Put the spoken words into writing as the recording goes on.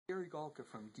Galka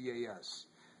from DAS.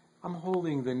 I'm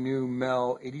holding the new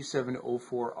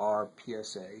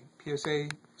Mel-8704R-PSA. PSA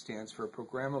stands for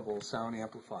Programmable Sound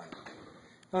Amplifier.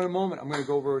 Now in a moment I'm going to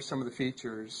go over some of the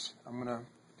features.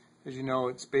 As you know,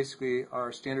 it's basically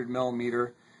our standard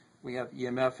Mel-Meter. We have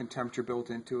EMF and temperature built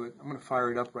into it. I'm going to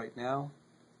fire it up right now.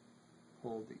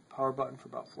 Hold the power button for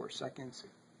about 4 seconds. It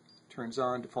turns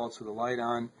on, defaults with the light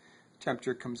on.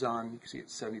 Temperature comes on. You can see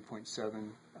it's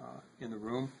 70.7 in the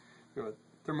room. We have a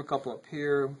thermocouple up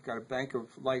here. We've got a bank of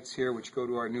lights here which go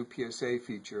to our new PSA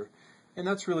feature. And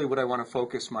that's really what I want to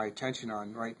focus my attention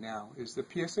on right now, is the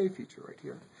PSA feature right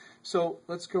here. So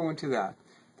let's go into that.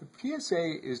 The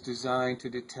PSA is designed to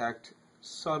detect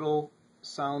subtle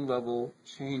sound level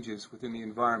changes within the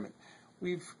environment.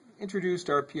 We've introduced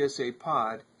our PSA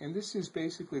pod, and this is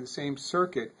basically the same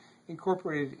circuit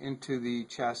incorporated into the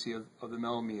chassis of the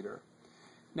Mel-Meter.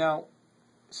 Now,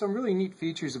 some really neat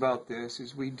features about this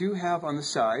is we do have on the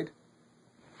side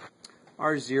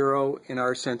our zero and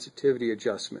our sensitivity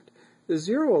adjustment. The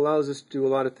zero allows us to do a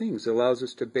lot of things. It allows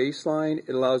us to baseline.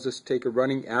 It allows us to take a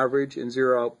running average and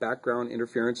zero out background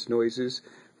interference noises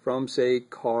from, say,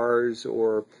 cars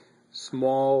or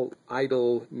small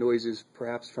idle noises,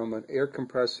 perhaps from an air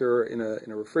compressor in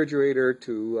a refrigerator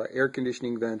to air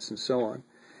conditioning vents and so on.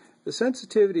 The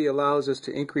sensitivity allows us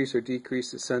to increase or decrease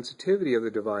the sensitivity of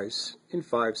the device in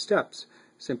 5 steps.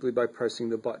 Simply by pressing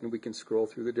the button, we can scroll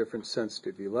through the different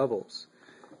sensitivity levels.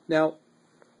 Now,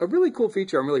 a really cool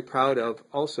feature I'm really proud of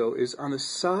also is on the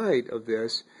side of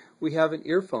this, we have an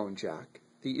earphone jack.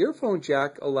 The earphone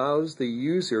jack allows the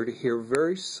user to hear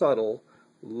very subtle,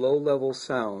 low-level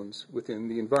sounds within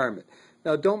the environment.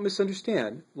 Now, don't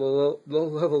misunderstand.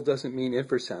 Low-level doesn't mean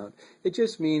infrasound. It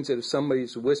just means that if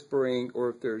somebody's whispering or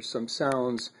if there's some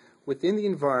sounds within the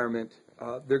environment,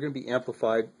 they're going to be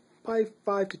amplified by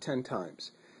 5 to 10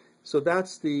 times. So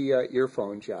that's the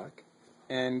earphone jack.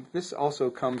 And this also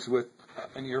comes with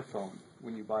an earphone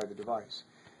when you buy the device.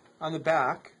 On the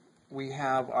back, we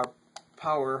have our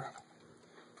power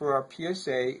for our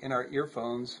PSA and our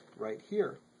earphones right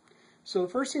here. So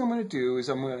the first thing I'm going to do is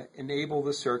I'm going to enable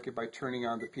the circuit by turning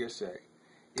on the PSA.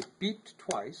 It beeped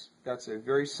twice. That's a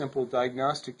very simple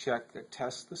diagnostic check that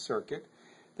tests the circuit.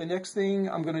 The next thing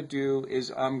I'm going to do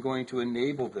is I'm going to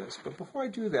enable this. But before I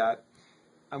do that,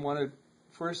 I want to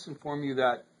first inform you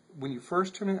that when you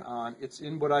first turn it on, it's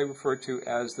in what I refer to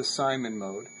as the Simon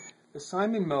mode. The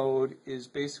Simon mode is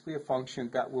basically a function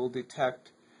that will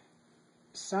detect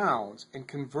sounds and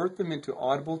convert them into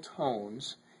audible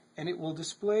tones, and it will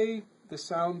display the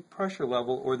sound pressure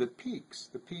level or the peaks,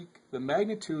 the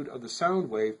magnitude of the sound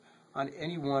wave on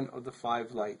any one of the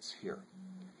 5 lights here.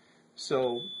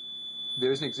 So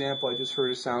there's an example. I just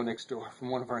heard a sound next door from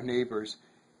one of our neighbors,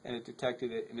 and it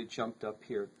detected it and it jumped up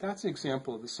here. That's an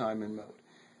example of the Simon mode.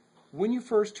 When you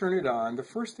first turn it on, the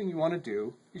first thing you want to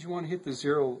do is you want to hit the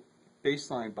 0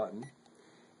 baseline button,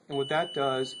 and what that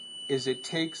does is it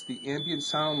takes the ambient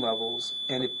sound levels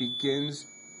and it begins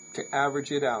to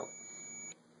average it out.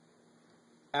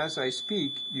 As I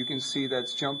speak, you can see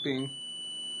that's jumping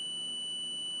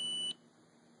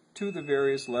to the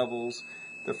various levels,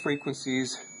 the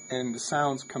frequencies, and the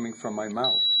sounds coming from my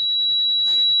mouth.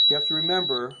 You have to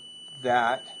remember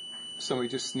that somebody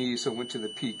just sneezed, so it went to the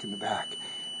peak in the back.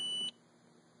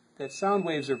 That sound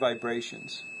waves are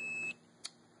vibrations.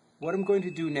 What I'm going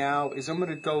to do now is I'm going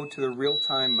to go to the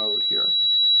real-time mode here.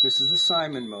 This is the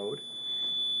Simon mode.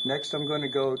 Next, I'm going to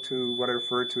go to what I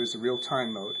refer to as the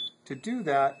real-time mode. To do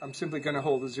that, I'm simply going to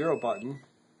hold the 0 button.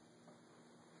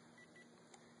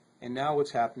 And now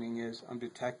what's happening is I'm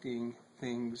detecting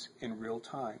things in real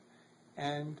time.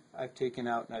 And I've taken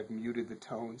out and I've muted the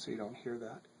tone so you don't hear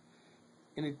that.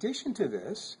 In addition to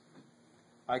this,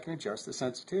 I can adjust the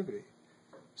sensitivity.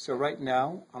 So right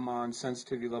now, I'm on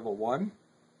sensitivity level 1.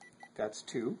 That's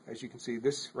 2. As you can see,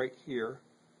 this right here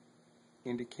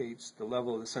indicates the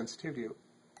level of the sensitivity.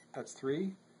 That's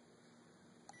 3,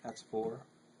 that's 4,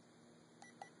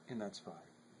 and that's 5.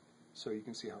 So you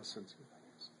can see how sensitive that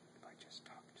is. If I just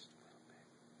talk just a little bit,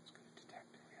 it's going to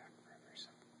detect and react very, very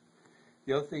simple.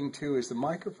 The other thing, too, is the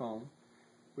microphone,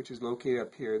 which is located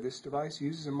up here. This device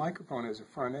uses a microphone as a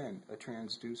front end, a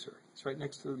transducer. It's right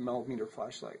next to the Mel-Meter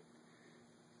flashlight.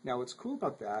 Now, what's cool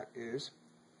about that is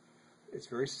it's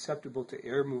very susceptible to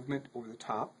air movement over the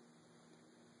top.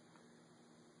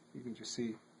 You can just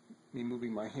see me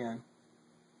moving my hand.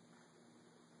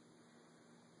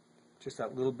 Just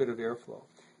that little bit of airflow.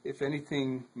 If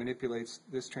anything manipulates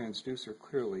this transducer,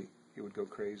 clearly it would go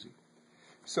crazy.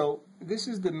 So this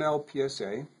is the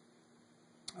Mel-PSA.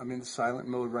 I'm in the silent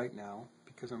mode right now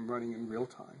because I'm running in real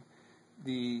time.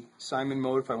 The Simon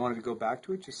mode, if I wanted to go back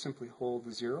to it, just simply hold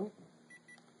the 0.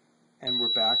 And we're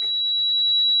back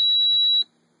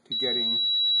to getting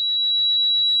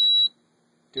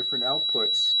different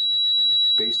outputs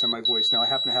based on my voice. Now I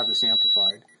happen to have this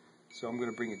amplified, so I'm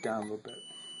going to bring it down a little bit.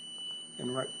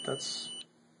 And that's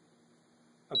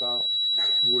about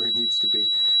where it needs to be.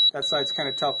 That side's kind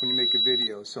of tough when you make a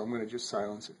video, so I'm going to just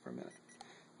silence it for a minute.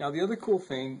 Now the other cool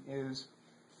thing is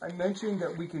I mentioned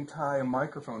that we can tie a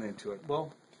microphone into it.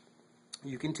 Well,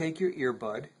 you can take your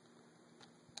earbud,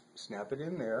 snap it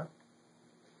in there.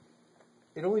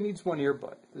 It only needs one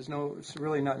earbud. It's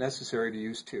really not necessary to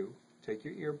use two. Take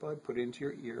your earbud, put it into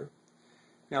your ear.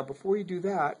 Now before you do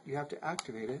that, you have to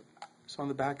activate it. So on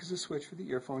the back is a switch for the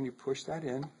earphone. You push that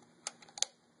in,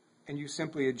 and you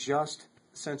simply adjust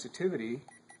sensitivity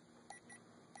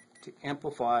to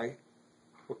amplify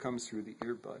what comes through the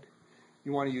earbud.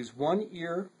 You want to use one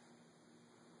ear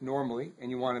normally, and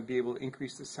you want to be able to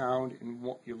increase the sound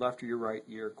in your left or your right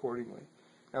ear accordingly.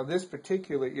 Now this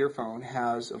particular earphone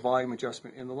has a volume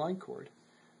adjustment in the line cord.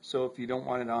 So if you don't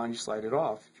want it on, you slide it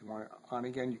off. If you want it on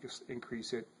again, you can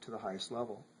increase it to the highest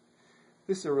level.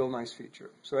 This is a real nice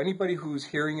feature. So anybody who's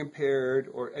hearing impaired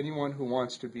or anyone who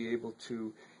wants to be able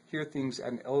to hear things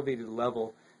at an elevated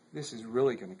level, this is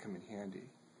really going to come in handy.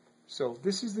 So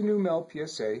this is the new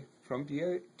Mel-PSA from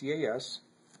DAS,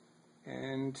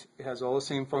 and it has all the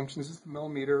same functions as the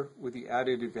Mel-Meter with the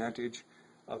added advantage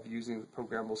of using the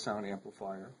programmable sound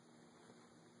amplifier.